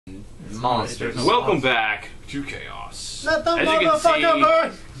monsters. Welcome back to Chaos. Not the As you can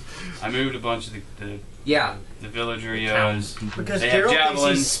motherfucker, see, I moved a bunch of the villager Rios. because They have Gerald thinks he's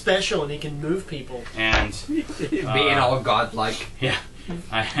javelins. special and he can move people. And Being all godlike. yeah,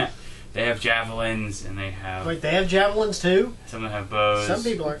 they have javelins and they have Wait, they have javelins too? some of them have bows. Some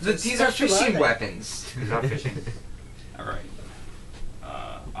people are. These are fishing weapons. He's not fishing. All right.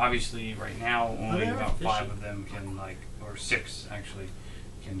 Obviously, right now only they are about 5 fishing. of them can or 6 actually,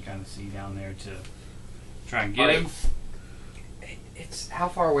 can kind of see down there to try and get him. It's how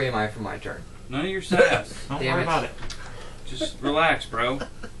far away am I from my turn? None of your sass. Don't Damn worry it. about it. Just relax, bro.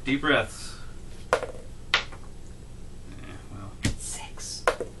 Deep breaths. Yeah, well, 6.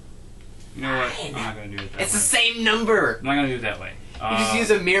 you know what? I'm not gonna do it that It's way. the same number. I'm not gonna do it that way. You just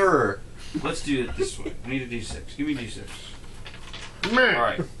use a mirror. Let's do it this way. I need a D6. Give me a D6. Meh. All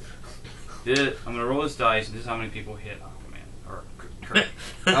right. I'm gonna roll this dice, and this is how many people hit Aquaman or Curry.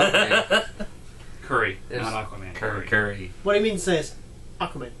 Okay. Curry, There's not Aquaman. Curry. What do you mean says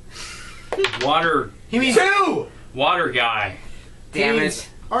Aquaman? Water. He means 2! Water guy. Damn means it.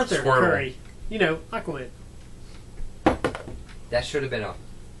 Arthur Squirtle. Curry. You know, Aquaman. That should have been a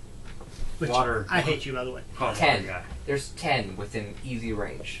Which, Water. I hate you, by the way. Call him 10. Water guy. There's 10 within easy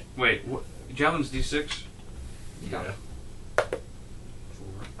range. Wait, what? Javelin's D6. Yeah. 4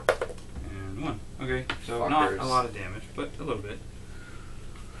 and 1. Okay, so not a lot of damage, but a little bit.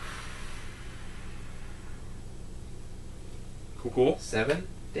 Cool. 7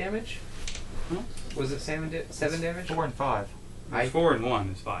 damage? Huh? Was it 7 damage? 4 and 5. 4 and 1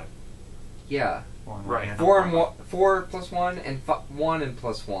 is 5. Yeah. 4 and Right. 1. 4 and 1, 4 plus 1 and 1 and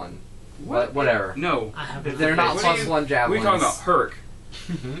plus 1. But whatever. No. I have They're not What plus are you- 1 javelins. We're talking about Herc.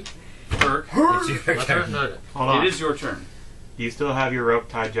 Herc. It's your turn. Hold on. It is your turn. Do you still have your rope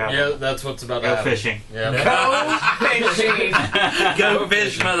tied Yeah, javelin? that's what's about to Go happen. fishing. Yeah. Go fishing! Go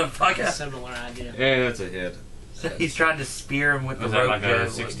fish, a motherfucker. similar idea. Yeah, that's a hit. He's trying to spear him with Was the that rope like a javelin.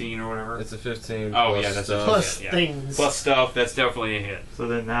 16 or whatever? It's a 15. Oh, plus yeah, that's a stuff. Plus yeah. things. Plus stuff, that's definitely a hit. So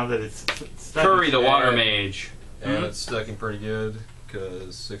then now that it's stuck, Curry the water Yeah. mage. And it's stacking pretty good,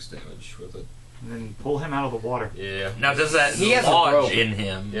 because 6 damage with it. and then pull him out of the water. Yeah. Now, does that He has a lodge rope. in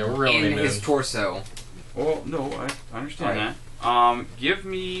him? Yeah, we're reeling In him his in. torso. Oh, no, I understand Alright. that. Give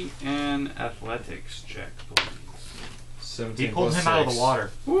me an athletics check, please. 17 He pulled plus him out of 6. the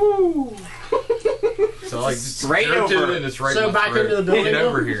water. Woo! So like Straight jerked over. it and it's right So in my back throat. into the building Get now?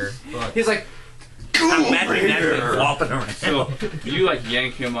 over here. Fuck. He's like, I'm imagining that flopping around. So, you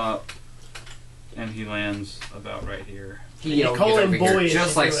yank him up, and he lands about right here. he You call gets him over here, boy as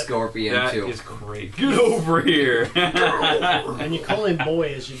just you like do it. Scorpion That too. is great. Get over here! And you call him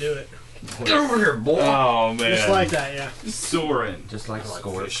boy as you do it. Get over here, boy. Oh, man. Just like that, yeah. Soren. Just like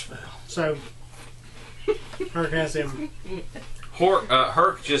Scorch. So, Herc has him.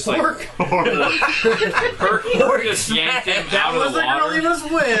 Herc just like... Herc. Herc just yanked him That out was of the the girl he water. was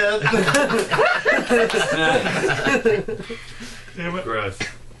with. Damn it. Gross.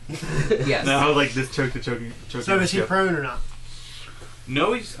 Yes. No, like this choking. So is he prone or not?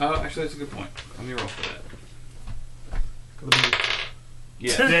 No, he's... actually, that's a good point. Let me roll for that.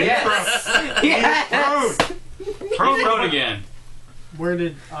 Yeah. Yes. Yes. Prone again. Where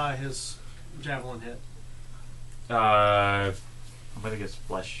did his javelin hit? I'm gonna get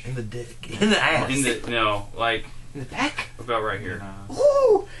flesh. In the dick. In the ass. Like In the back. about right here.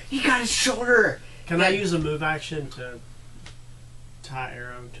 Ooh, he got his shoulder. Can I use a move action to tie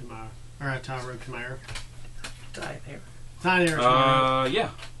arrow to my, or tie rope to my arrow? Tie an arrow to my arrow. Yeah.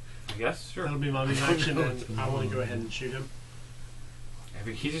 I guess sure. That'll be my move action, and I want to go ahead and shoot him. I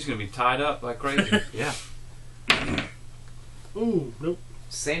mean, he's just gonna be tied up like crazy. Yeah. Ooh, nope.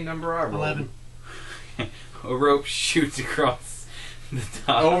 Same number I rolled. 11. A rope shoots across the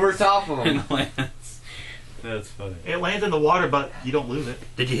top Over top of him. and lands. That's funny. It lands in the water, but you don't lose it.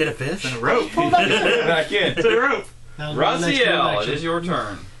 Did you hit a fish? It's in a rope. Back in. It's in a rope. That'll be my next move Raziel, it action. is your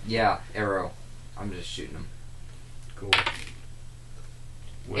turn. Yeah, arrow. I'm just shooting him. Cool. 8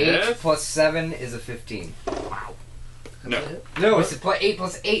 With plus 7 is a 15. Wow. no. No, it's 8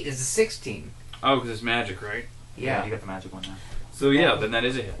 plus 8 is a 16. Oh, because it's magic, right? Yeah. You got the magic one now. So yeah, then that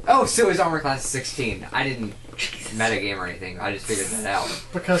is a hit. Oh, so his armor class is 16. I didn't metagame or anything. I just figured that out.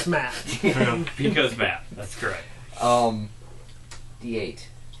 Because Matt. Because math. That's correct. D8.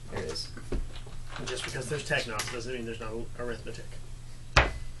 There it is. Just because there's technos doesn't mean there's no arithmetic.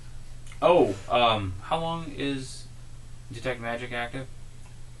 Oh, how long is detect magic active?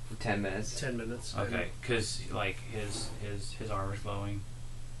 10 minutes. 10 minutes. Okay, because like his armor's glowing.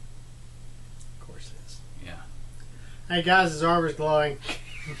 Of course it is. Yeah. Hey guys, his armor's glowing.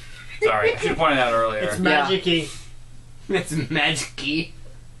 Sorry, I should have pointed out earlier. It's magic-y. It's magic-y.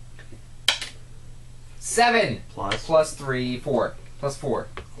 7 Plus plus 3, 4 plus 4.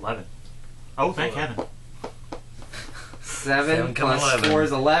 11. Oh, thank heaven. 7 plus 4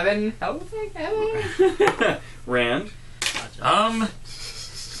 is 11. Oh, thank heaven. Rand. I'm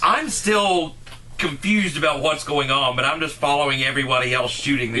still confused about what's going on, but I'm just following everybody else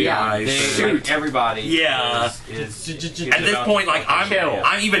shooting the guys. Shoot everybody. Yeah. Is At this point, like Kill.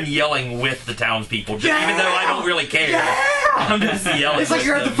 I'm even yelling with the townspeople, even though I don't really care. I'm just yelling. It's like with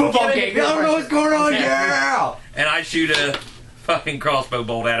you're at the them. football game. I don't know what's going on. Yeah. And I shoot a fucking crossbow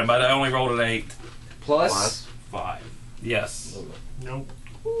bolt at him, but I only rolled an 8. Plus 5. Yes. Nope.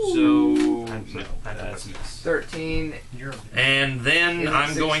 So no, That's that's miss. 13. You're And then Is it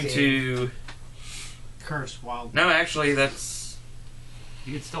I'm going 16? to. cursed wild. No, actually, that's.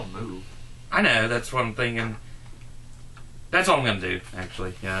 You can still move. I know. That's what I'm thinking. That's all I'm gonna do,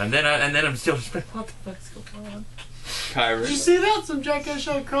 actually. Yeah, and then I'm still just like, what the fuck's going on? Did you Kyron. see that? Some jackass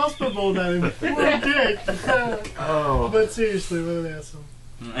shot a crossbow bolt at him. What a dick. Oh. But seriously, what an asshole.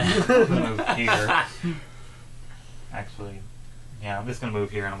 I'm gonna move here. Actually, yeah, I'm just gonna move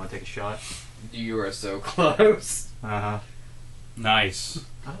here and I'm gonna take a shot. You are so close. Uh-huh. Nice.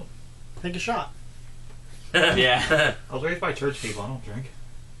 Take a shot. Yeah. I was raised by church people. I don't drink.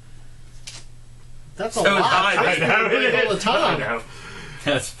 That's a So is lot. I. I drink all the I time. know.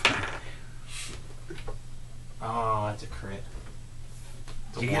 That's fine. Oh, that's a crit.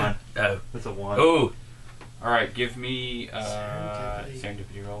 It's a You 1. Oh. That's a 1. Oh. All right, give me Serendipity.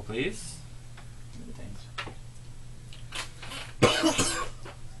 serendipity roll, please.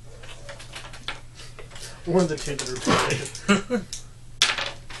 One of the two that are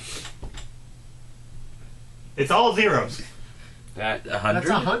It's all zeros. That 100? That's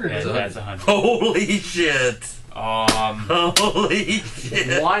 100. yeah, Isn't it? that's 100. Holy shit. Holy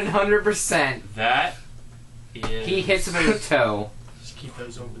shit. 100%. That is. He hits him in the toe. Just keep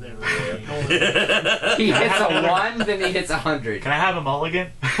those over there. He hits a 1, then he hits 100. Can I have a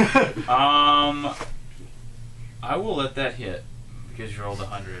mulligan? I will let that hit because you rolled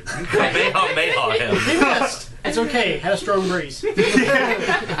 100. Mayhaw him. He missed. It's okay. Had a strong breeze.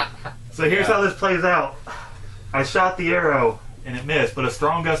 So here's how this plays out. I shot the arrow and it missed, but a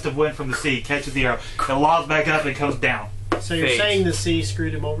strong gust of wind from the sea catches the arrow. It lobs back up and comes down. So you're Fate. saying the sea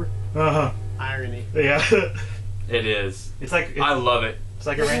screwed him over? Uh-huh. Irony. Yeah. It is. It's like I love it. it's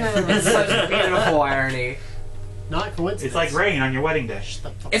like a rain. It's such a beautiful irony. Not coincidence. It's like rain on your wedding day. The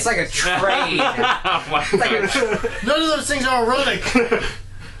fuck- It's like a train. It's like a None of those things are ironic.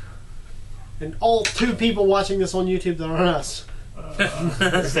 And all 2 people watching this on YouTube that aren't us.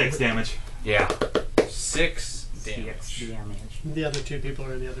 6 damage. Yeah. 6 damage. The other 2 people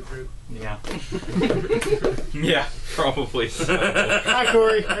are in the other group. Yeah. Yeah, probably so. Hi,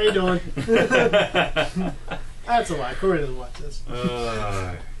 Corey. How you doing? That's a lie. Corey doesn't watch this.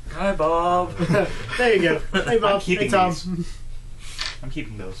 Hi, Bob. There you go. Hey, Bob. I'm keeping hey, Tom. these. I'm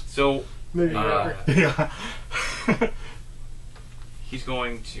keeping those. So, Movie director. Yeah. he's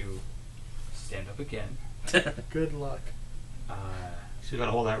going to stand up again. Good luck. So you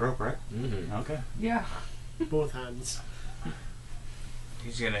gotta hold that rope, right? Mm-hmm. Okay. yeah. Both hands.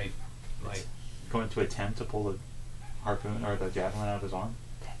 He's gonna, like, Going to attempt to pull the harpoon or the javelin out of his arm.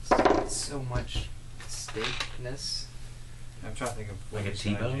 That's so much stakeness. I'm trying to think of what Like a he's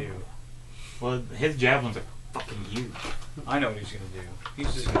gonna T-bone? do. Well, his javelins are fucking huge. I know what he's gonna do.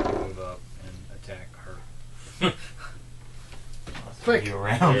 He's just gonna move up and attack her. Quick. You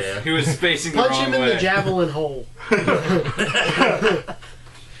around. Yeah. He was facing the Punch wrong him in way. the javelin hole.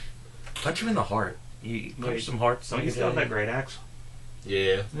 Punch him in the heart. You punch some hearts. So you still have that great axe.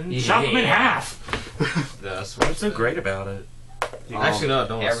 Yeah. Chop him in half. That's What's so great about it? Actually, no,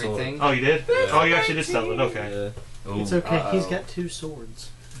 don't. Everything. Oh, you did? Yeah. Oh, you actually did sell it. Okay. Yeah. Ooh. It's okay. He's Uh-oh. got 2 swords.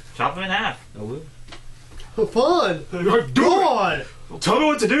 Chop him in half. I will. Oh, fun. Do God. it. Tell me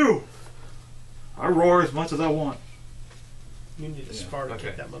what to do. I roar as much as I want. You need a Sparta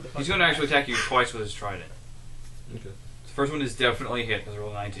kick that motherfucker. He's gonna actually attack you twice with his trident. Okay. The first one is definitely hit because I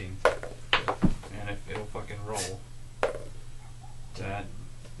rolled 19. And if it'll fucking roll, that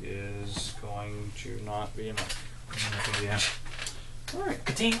is going to not be enough. Yeah. Alright.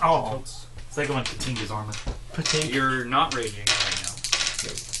 Kating. Oh. It's like going Katinga's armor. Patink. You're not raging right now.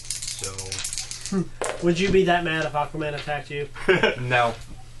 So, Would you be that mad if Aquaman attacked you? No.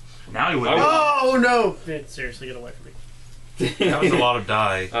 Now you would. Oh no! Seriously, get away from me. That was a lot of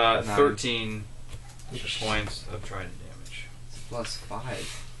die. 13 points of trident damage. Plus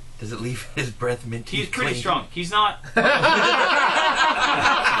 5. Does it leave his breath minty? He's pretty clean? strong. He's not.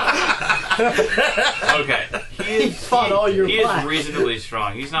 Okay. He fought all your He is fights. reasonably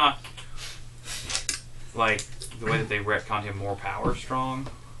strong. He's not like the way that they retconned him more power strong.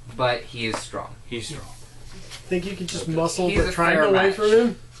 But he is strong. He's strong. Think you could just muscle He's the a triangle fair away match. from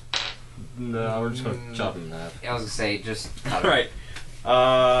him? No, we're just gonna chop him in half. I was gonna say just. All right.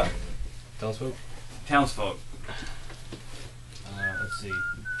 Townsfolk? Townsfolk. Let's see.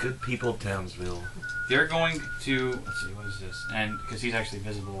 Good people of Townsville. They're going to. Let's see. What is this? And because he's actually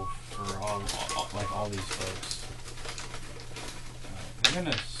visible for all these folks. They're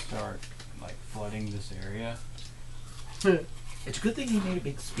gonna start like flooding this area. It's a good thing he made a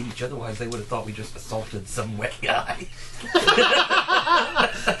big speech, otherwise they would have thought we just assaulted some wet guy.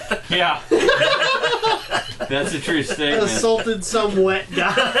 Yeah. That's a true statement. Assaulted some wet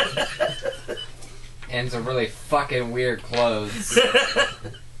guy. And some really fucking weird clothes.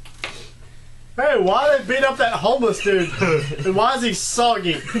 Hey, why they beat up that homeless dude? And why is he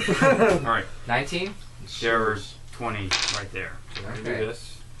soggy? All right. 19? There's 20 right there. So we're gonna do Okay.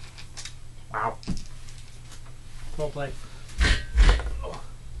 this. Wow. Well played.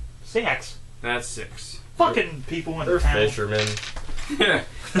 6. That's 6. Fucking people in They're the town. fishermen. Yeah.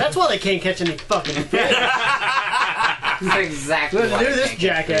 That's why they can't catch any fucking fish. That's exactly Let's what do I this, think.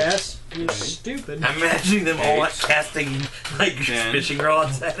 jackass. You're stupid. I'm imagining them all 8. casting like 10. fishing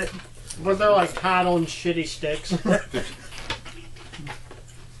rods at it. But they're like tied on shitty sticks.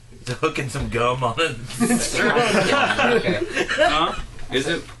 Hooking some gum on it. Yeah, okay. Huh? Is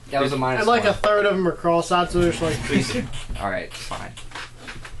it? That was a minus And like a one. third of them are cross-eyed, so there's like Alright, fine.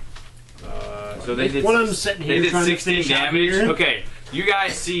 So they did. one of them sitting They here did trying 16 to fish out damage. here. Okay, you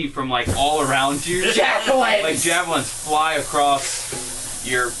guys see from like all around you, Javelins! like javelins fly across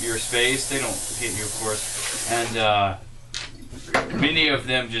your space. They don't hit you, of course, and many of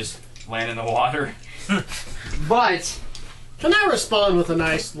them just land in the water. But Can I respond with a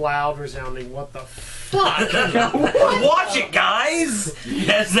nice, loud, resounding "What the fuck"? Watch it, guys!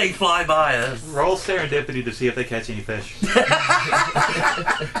 As they fly by us. Roll serendipity to see if they catch any fish.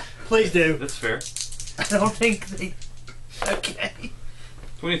 Please do. That's fair. I don't think they. Okay.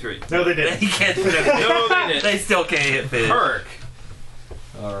 23. No, they They didn't. can't. No, they didn't. They still can't hit fish. Perk.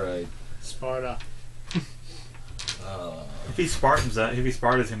 Alright. Sparta. If he Spartans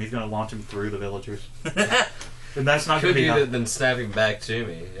him, he's going to launch him through the villagers. And that's not going Could to be be how... then snap him back to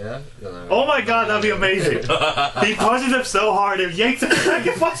me, yeah? Oh my god, that'd be amazing. He punches him so hard, and yanks him back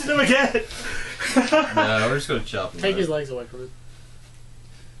and punches him again. No, we're just gonna chop him. Take back. his legs away from him.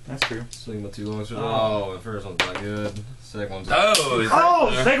 That's true. Swing my 2 longs. Oh, the first one's not good. Second one's Oh, Oh,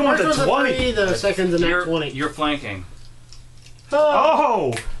 the second one's First a one's a 20. 3, the second's a nat You're, 20. you're flanking.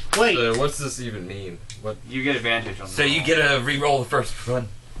 Oh, Oh! wait. So what's this even mean? What? You get advantage on so that. you get a re-roll the first one.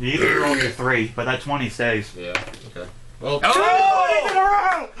 You either roll your 3, but that 20 stays. Yeah. Okay. Well.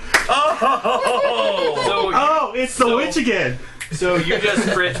 Oh! Oh! So, Oh, it's the So- witch again. so you just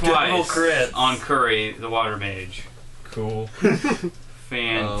crit Double twice crit. on Curry, the water mage. Cool.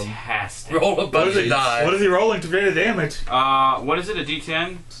 Fantastic. Roll a bunch of die. What is he rolling to get the damage? What is it? A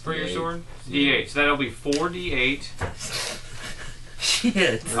D10 for your D8. sword? D8. So that'll be 4D8.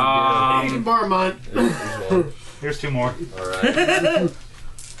 Shit. You can borrow mine. Here's one. Here's 2 more. Alright.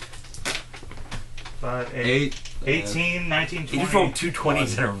 5, 8, 8. 18, 19, You 20. just rolled 2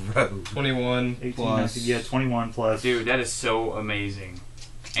 20s in a row. 21 18, plus. 19, yeah, 21 plus. Dude, that is so amazing.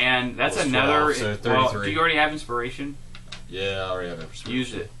 And that's Plus another. 12, so well, 33. do you already have inspiration? Yeah, I already have it.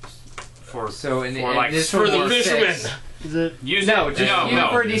 Use it. For so in For, like, this for the fishermen. Is it? use No, it. just no, use no.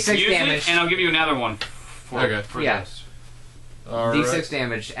 it for D6 use damage. It, and I'll give you another one. For, Okay. For Yeah. this. Alright. D6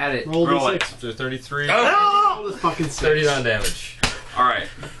 damage. Add it. Roll Roll D6. So 33. Oh! Roll this fucking 6. 39 damage. All right.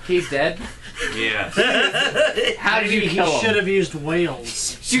 He's dead. Yes. How did you He kill should him? have used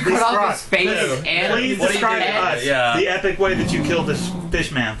whales. You cut off his face No. and Please what he describe to did. us Yeah. the epic way that you killed this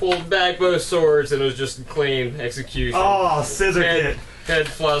fish man. Pulled back both swords and it was just clean execution. Oh, scissor Head, hit. head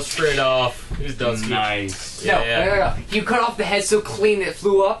flies straight off. He's done. Nice. No, Yeah. no. You cut off the head so clean it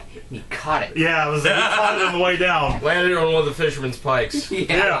flew up. And you caught it. Yeah, it was he caught it on the way down. Landed on one of the fisherman's pikes.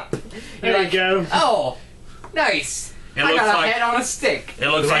 Yeah. There You're you go. Oh, nice. It I looks got a like head on a stick. it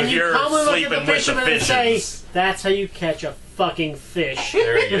looks And like you you're calmly look at sleeping the with the fisherman and say, fishes. "That's how you catch a fucking fish."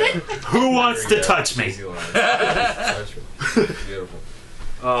 There we go. Who wants There to we go. touch me? Easy line. Touch me. Beautiful.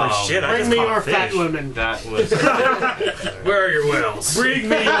 Oh, shit, I Bring just me caught your fish. fat women. That was. Where are your wells? Bring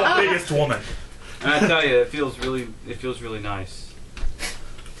me the biggest woman. And I tell you, it feels really nice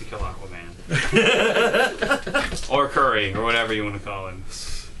to kill Aquaman or Curry or whatever you want to call him.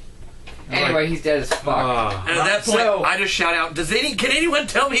 Anyway, he's dead as fuck. Ah. And at that point, So- I just shout out, can anyone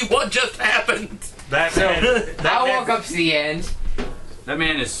tell me what just happened? That man. I walk up to the end, That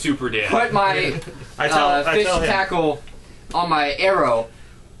man is super dead. put my I tell fish him. tackle on my arrow,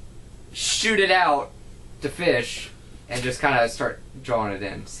 shoot it out to fish, and just kind of start drawing it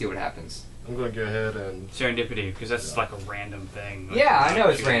in, see what happens. I'm going to go ahead and... Serendipity, because that's like a random thing. Like, Yeah, I know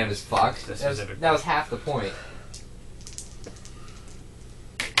it's shooting random as fuck. the That was, specific that was half the point.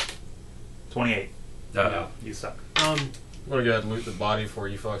 28. No. You suck. I'm going to go ahead and loot the body before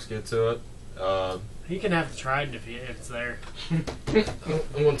you fucks get to it. He can have the trident if it's there. I'm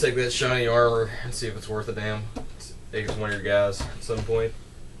going to take that shiny armor and see if it's worth a damn. Take it to one of your guys at some point.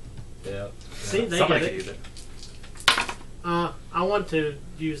 Yeah. See, they Somebody get can it. use it. I want to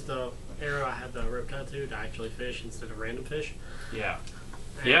use the arrow I had the rope tied to actually fish instead of random fish. Yeah.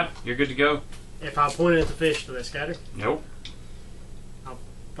 And Yeah, you're good to go. If I point it at the fish, do they scatter? Nope.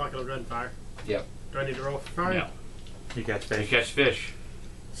 Fuck, it'll gun fire. Yep. Do I need to roll for fire? No. You catch You fish. catch fish.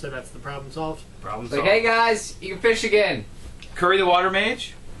 So that's the problem solved. Problem Like, solved. hey guys, you can fish again. Curry the Water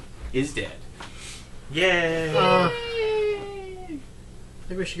Mage is dead. Yay! I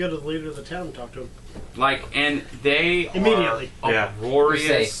think we should go to the leader of the town and talk to him. Like, and they Immediately. are Yeah.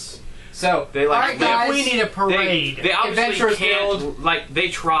 uproarious. So, They like alright live- guys, We need a They, parade. they obviously Adventurers can't, Guild. like, they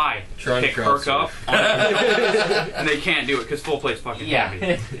try Trying to to pick Kirk crowdsource. up, on and they can't do it because full plate's fucking yeah.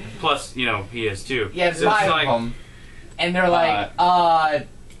 heavy. Plus, you know, he is too. Yeah, So it's 5 like, of them. And they're like,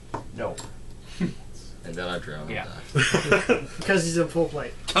 no. And then I drown. Yeah. Because he's in full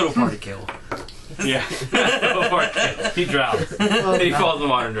plate. Total party kill. yeah. He drowns. He falls in the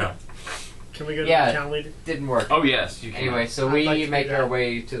water and drowns. Can we go to Yeah. the town leader? Didn't work. Oh, yes. You can. Anyway, so I'd we like to do make our that.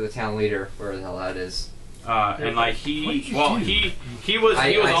 way to the town leader, where the hell that is. And like What did you well, do? he was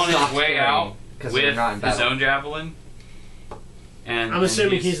I on stopped his way caring, out 'cause with we're not in his battle. own javelin. And I'm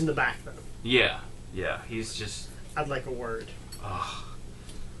assuming he's in the back, though. Yeah, he's just I'd like a word.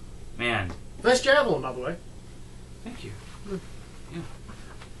 man. Nice javelin, by the way. Thank you.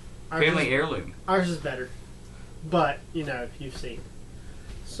 Ours Family is, heirloom. ours is better. But, you've seen.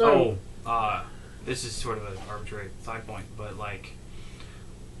 So, This is sort of an arbitrary side point, but like,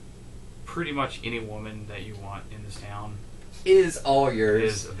 pretty much any woman that you want in this town Is all yours.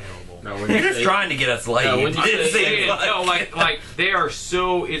 is available. No, when You're you just say- trying to get us laid. No, when you I'm say- just saying, no, like they are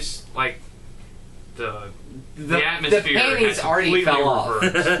so. It's like the atmosphere panties has already completely fell off.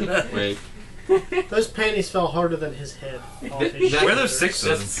 reversed. Wait. those panties fell harder than his head. off his That- Where are those shoulders.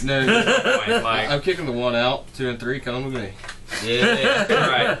 sixes? No, Point, like, I'm kicking the 1 out. 2 and 3, come with me. Yeah. all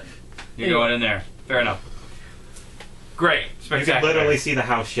right, you're going in there. Fair enough. Great, You can spectacular. literally see the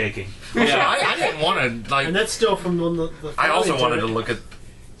house shaking. Yeah. I didn't want to, like, And that's still from when the I also fighting wanted it. to look at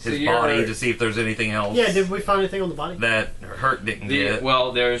So his you're- body to see if there's anything else Yeah, did we find anything on the body? that Hurt didn't get.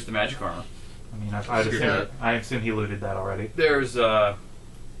 Well, there's the magic armor. I mean, Yeah. I assume he looted that already. There's about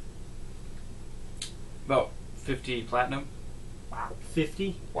 50 platinum.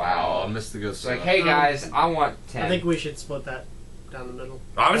 50? Oh, I Wow. missed the good It's stuff. like, hey guys, I want 10. I think we should split that down the middle.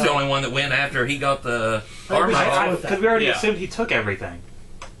 I was the only one that went after he got the I think armor we should off. split Because that. we already Yeah. assumed he took everything.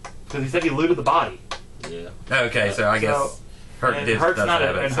 Because he said he looted the body. Yeah. Okay, so I guess Hurt And did Hurt's does not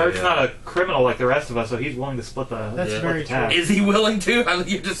have it. and so Hurt's yeah. not a criminal like the rest of us, so he's willing to split the. That's Yeah. very true. tab. Is he willing to? I mean,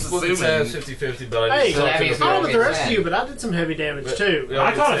 you're just Split the assuming. tabs 50-50, but I Hey, just so that talked to means the I don't know we about the all rest get of you, but I did some heavy damage But- too. we all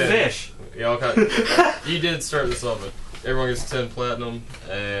I get caught a 10. fish. Y'all caught. You did start this off, but everyone gets 10 platinum,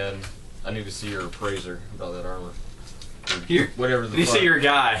 and I need to see your appraiser about that armor. Or Here. whatever the You fuck. see your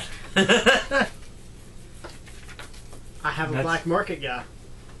guy. I have a That's- black market guy.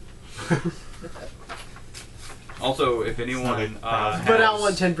 Also, if anyone not But I has,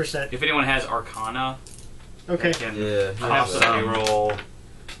 want 10%. if anyone has Arcana, Okay. they can Yeah. possibly roll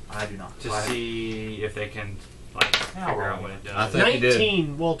I do not. to see if they can like figure out what it does. I think he did.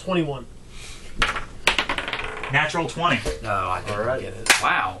 19, well, 21. Natural 20. No, I didn't Alright. get it.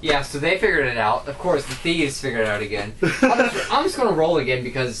 Wow. Yeah, so they figured it out. Of course, the thieves figured it out again. I'm just gonna roll again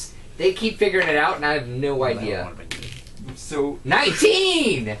because they keep figuring it out and I have no idea. So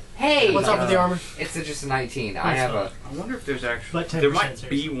 19. Hey, What's up with the armor? It's just a 19. I have a. I wonder if there's actually But 10% there might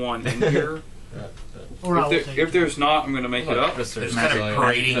seriously. be one in here. Or I will if, take there, if it. there's not, I'm gonna make it up. They're just kind of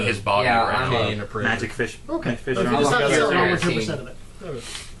parading his body Yeah, around. I'm Magic fish. Okay. Fish If you I'll decide look to sell at the armor, 13. 10% of it.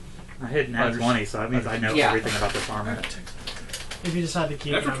 I hit nat 20, so that means I know Yeah. everything about this armor. If you decide to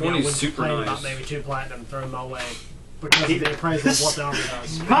keep Natural it, I 20 mean, I is would super complain nice. about maybe 2 platinum, throw them my way. Because of the appraisal of what the armor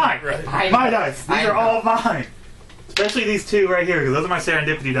does. Mine! My dice! These are all mine! Especially these two right here, because those are my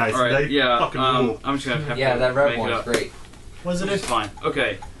serendipity dice. All right. They Yeah. fucking rule. I'm just gonna have Yeah, to that red make it one's up. great. Was it It's a, fine.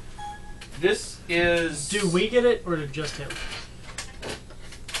 Okay. This is. do we get it, or did just him?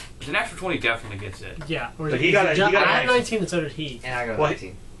 The natural 20 definitely gets it. Yeah. Or But is he it got a- just, he got a I had nice- 19 and so did he. And I got a What?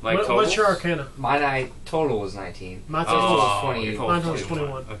 19. Like What's your totals? arcana? My total was 19. My total Oh, was 20. your Mine total's was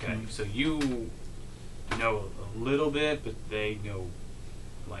 21. Okay, so you know a little bit, but they know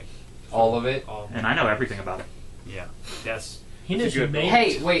like All of it. all. And I know everything about it. Yeah, that's He It's knows a you good made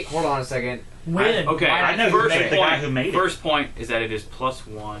Hey, wait, hold on a second. When? Okay, I know who made the guy who made it. First point is that it is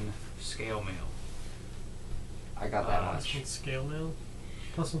 +1 scale mail. I got that Plus much. one scale mail.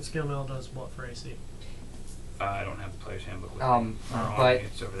 Plus one scale mail does what for AC? I don't have the player's handbook with me. But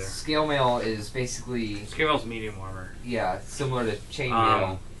It's over there. scale mail is basically, Scale mail's medium armor. yeah, similar to chain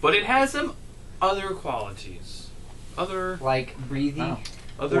mail. But it has some other qualities. Like breathing. Oh.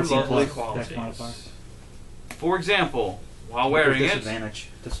 Other 14 lovely plus qualities. dex modifier. For example, while wearing it, Disadvantage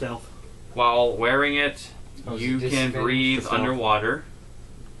to stealth. Oh, is you it can disadvantage breathe to stealth? underwater.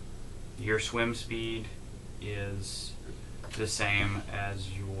 Your swim speed is the same as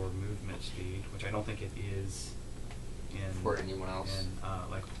your movement speed, which I don't think it is For anyone else.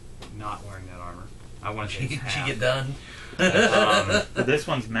 like not wearing that armor. I want to say She it's half. get done. But this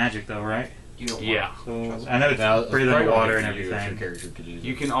one's magic though, right? You don't Yeah. want it. So Trust me. I know it's Now, breathing probably underwater only and for you if your everything. character could use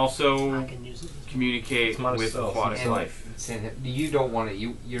You it. can I also can use it. communicate It's not a with stealth, aquatic it's life. You don't want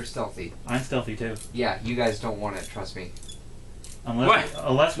it. You're stealthy. I'm stealthy too. Yeah, you guys don't want it. Trust me.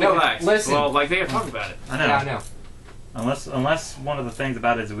 Unless we Relax. listen. Well, like they have talked about it. I know. Yeah, I know. Unless one of the things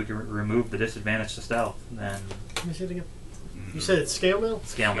about it is that we can remove the disadvantage to stealth, then Let me see it again. You said it's scale mail?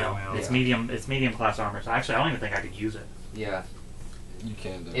 scale Scale mail. mail. It's Yeah. medium class armor. So actually, I don't even think I could use it. Yeah, You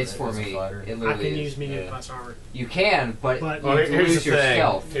can do it. it's for as a me. fighter. It I literally can is. use medium Yeah. class armor. You can, but But- you Well, here's lose the your thing.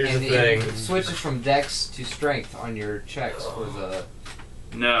 stealth. Here's and the thing. It switches from dex to strength on your checks for the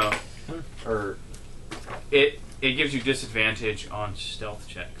No, or it gives you disadvantage on stealth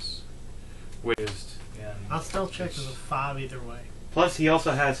checks, which is I'll stealth check as a 5 either way. Plus, he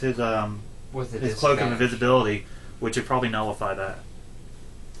also has his with the his cloak of disadvantage. invisibility, which would probably nullify that.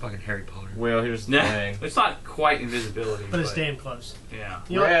 Fucking Harry Potter. Well, here's the Nah, thing. it's not quite invisibility, But it's damn close. yeah.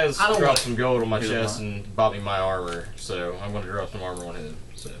 You know what? Raz I don't dropped want some gold on my Here's chest one. and bought me my armor, so I'm going to drop some armor on him.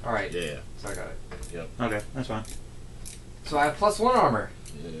 So, All right. Yeah. So I got it. Okay, that's fine. So I have +1 armor.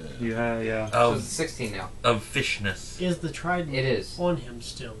 Yeah. You have So it's Of 16 now. fishness. Is the trident It is. on him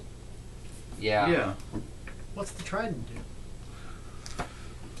still? Yeah. Yeah, What's the trident do?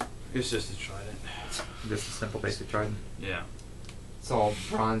 it's just a trident. just a simple basic trident. Yeah. It's all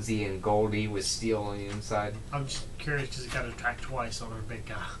bronzy and goldy with steel on the inside. I'm just curious because it got attacked twice on our big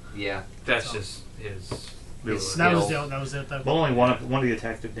guy. Yeah. That's So- just his. It's That was Skill. it. Though. Well, only one of the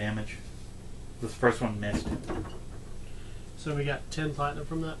attacks did damage. The first one missed. So we got 10 platinum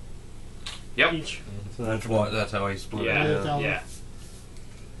from that Yep. each. So That's what. That's how he split Yeah. it. Yeah.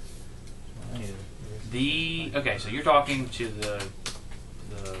 Okay, so you're talking to the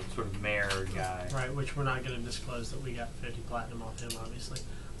sort of mayor guy. Right, which we're not going to disclose that we got 50 platinum off him, obviously.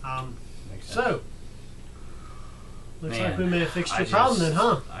 Makes sense. So, looks Man, like we may have fixed I your problem then,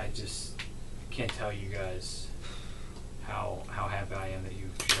 huh? I just can't tell you guys how happy I am that you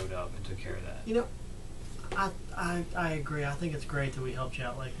showed up and took care of that. You know, I agree. I think it's great that we helped you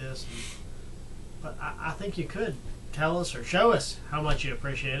out like this. But I think you could tell us or show us how much you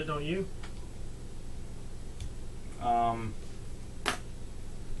appreciate it, don't you?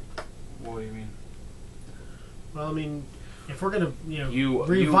 What do you mean? Well, I mean, if we're going to, You-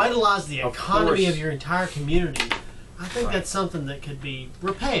 revitalize the of economy course. of your entire community, I think Right. that's something that could be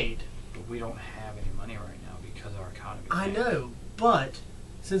repaid. But we don't have any money right now because our economy. I know, but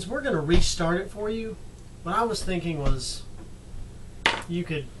since we're going to restart it for you, what I was thinking was you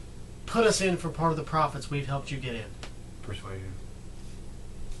could put us in for part of the profits we've helped you get in. Persuasion.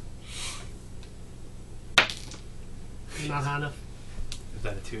 Not high enough? Is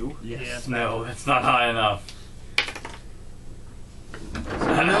that a 2? Yes. Yeah, it's No, bad. that's not high enough.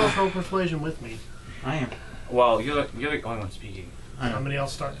 Somebody else roll persuasion with me. I am. Well, you're the only one speaking, I know. Somebody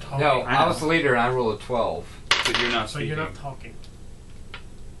else start talking. No, I I know. was the leader and I rolled a 12. but you're not So speaking. you're not talking.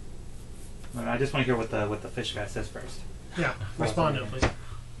 I just want to hear what the fish guy says first. Yeah, respond to it, please.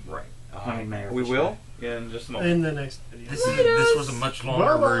 Right. I mean, Mayor we Fish will in just a moment. In the next video. This was a much longer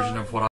Bye-bye. version of what